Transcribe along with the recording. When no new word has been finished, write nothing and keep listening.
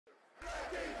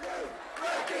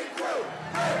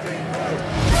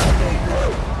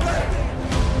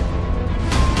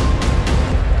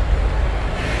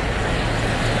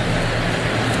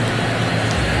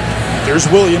There's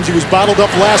Williams. He was bottled up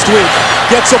last week.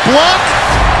 Gets a block.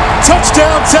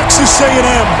 Touchdown, Texas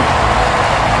A&M.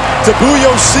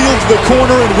 Tabuyo sealed the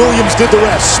corner, and Williams did the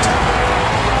rest.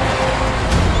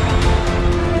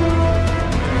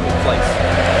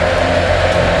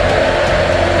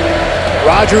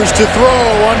 Rodgers to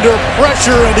throw under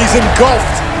pressure, and he's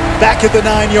engulfed back at the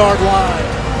 9-yard line.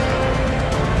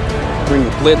 Bring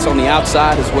the blitz on the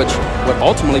outside is what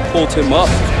ultimately pulled him up.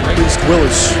 Priest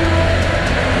Willis.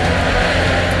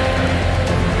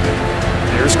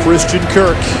 Here's Christian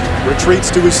Kirk. Retreats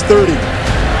to his 30.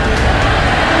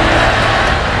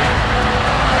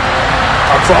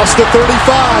 Across the 35,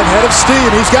 head of steam.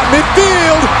 He's got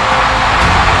midfield.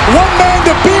 One man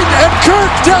to beat, and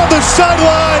Kirk down the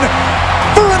sideline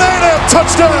for an A&M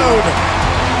touchdown.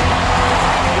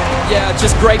 Yeah,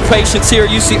 just great patience here.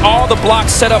 You see all the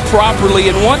blocks set up properly,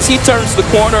 and once he turns the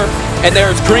corner, and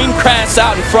there's green grass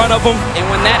out in front of him, and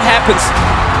when that happens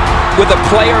with a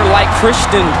player like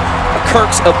Christian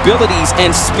Kirk's abilities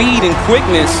and speed and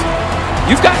quickness,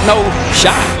 you've got no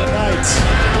shot.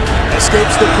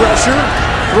 Escapes the pressure,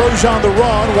 throws on the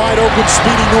run, wide open,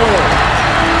 Speedy Noyle.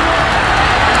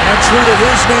 And true to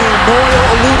his name, Noyle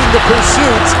eluding the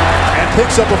pursuit and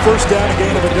picks up a first down, a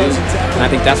gain of a dozen tackles. And I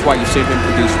think that's why you see him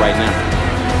produce right now.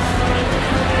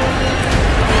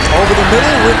 Over the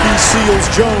middle, Ricky seals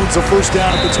Jones, a first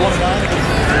down at the 29.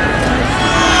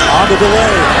 On the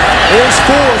delay, here's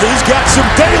Ford. He's got some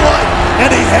daylight,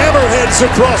 and he hammerheads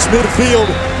across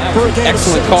midfield for a gain.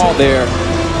 Excellent call there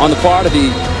on the part of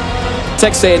the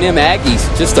Texas A&M Aggies.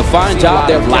 Just a fine job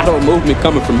there of lateral movement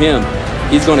coming from him.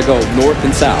 He's going to go north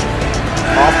and south.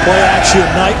 Off play action,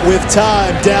 Knight with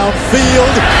time,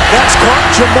 downfield. That's caught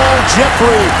Jamal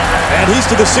Jeffrey, and he's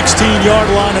to the 16-yard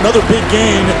line. Another big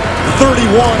gain,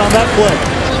 31 on that play.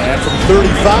 And from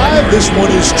 35, this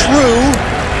one is true.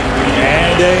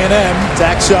 And A&M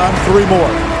tacks on 3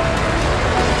 more.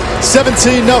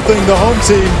 17-0, the home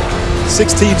team.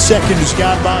 16 seconds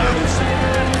gone by.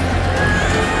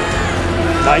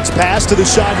 Knight's pass to the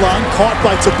sideline, caught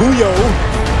by Tabuyo.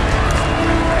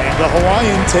 And the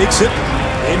Hawaiian takes it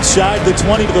inside the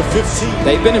 20 to the 15.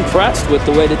 They've been impressed with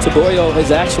the way that Tabuyo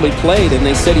has actually played, and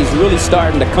they said he's really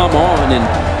starting to come on. And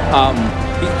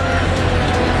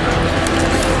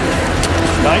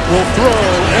Knight will throw,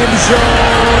 end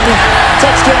zone,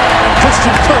 touchdown,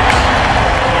 Christian Kirk.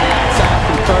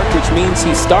 From Kirk, which means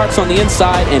he starts on the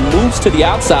inside and moves to the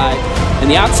outside, and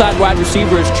the outside wide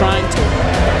receiver is trying to.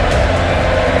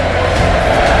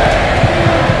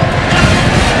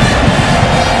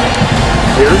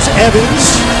 Here's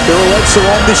Evans, pirouettes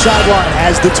along the sideline,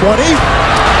 has the 20.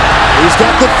 He's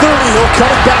got the 30, he'll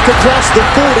cut it back across the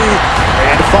 40,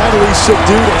 and finally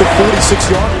subdued at the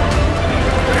 46-yard line.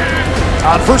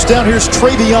 On first down, here's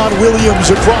Travion Williams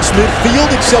across midfield,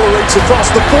 accelerates across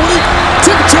the 40,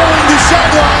 tiptoeing the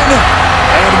sideline,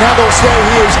 and now they'll say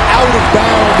he is out of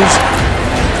bounds.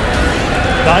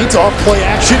 Knight off play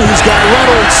action, he's got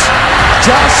Reynolds.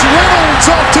 Josh Reynolds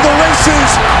off to the races,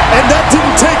 and that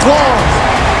didn't take long.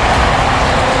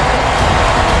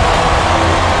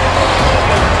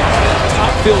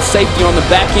 Top field safety on the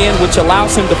back end, which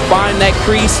allows him to find that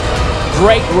crease.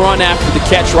 Great run after the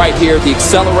catch right here. The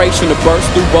acceleration to burst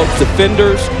through both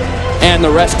defenders, and the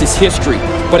rest is history.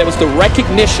 But it was the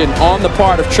recognition on the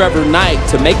part of Trevor Knight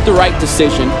to make the right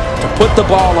decision, to put the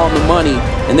ball on the money,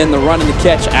 and then the run and the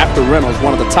catch after Reynolds,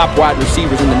 one of the top wide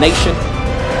receivers in the nation.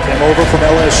 Came over from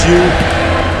LSU.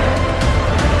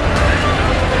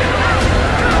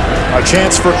 A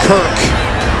chance for Kirk.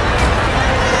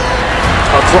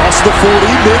 Across the 40,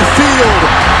 midfield,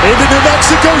 into New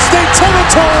Mexico State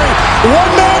territory.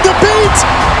 One man to beat.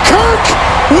 Kirk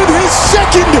with his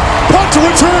second punt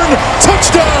return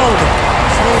touchdown.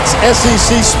 It's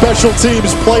SEC Special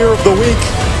Teams Player of the Week.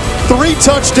 3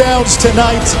 touchdowns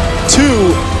tonight,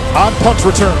 2 on punt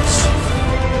returns.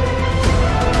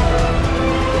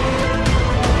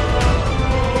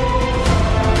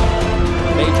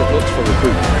 Major hooks for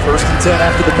recruiting. First and 10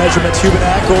 after the measurement.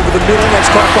 Hubenak over the middle.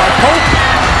 That's caught by Pope.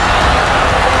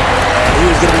 And he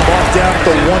is going to be marked down at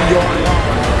the 1-yard line.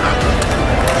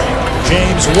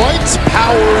 James White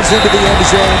powers into the end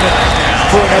zone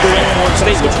for another and-one.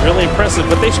 State was really impressive,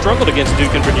 but they struggled against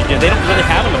Duke and Virginia. They don't really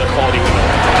have them in a quality winner.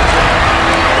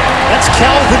 That's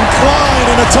Calvin Klein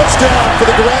and a touchdown for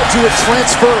the graduate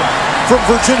transfer from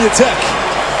Virginia Tech.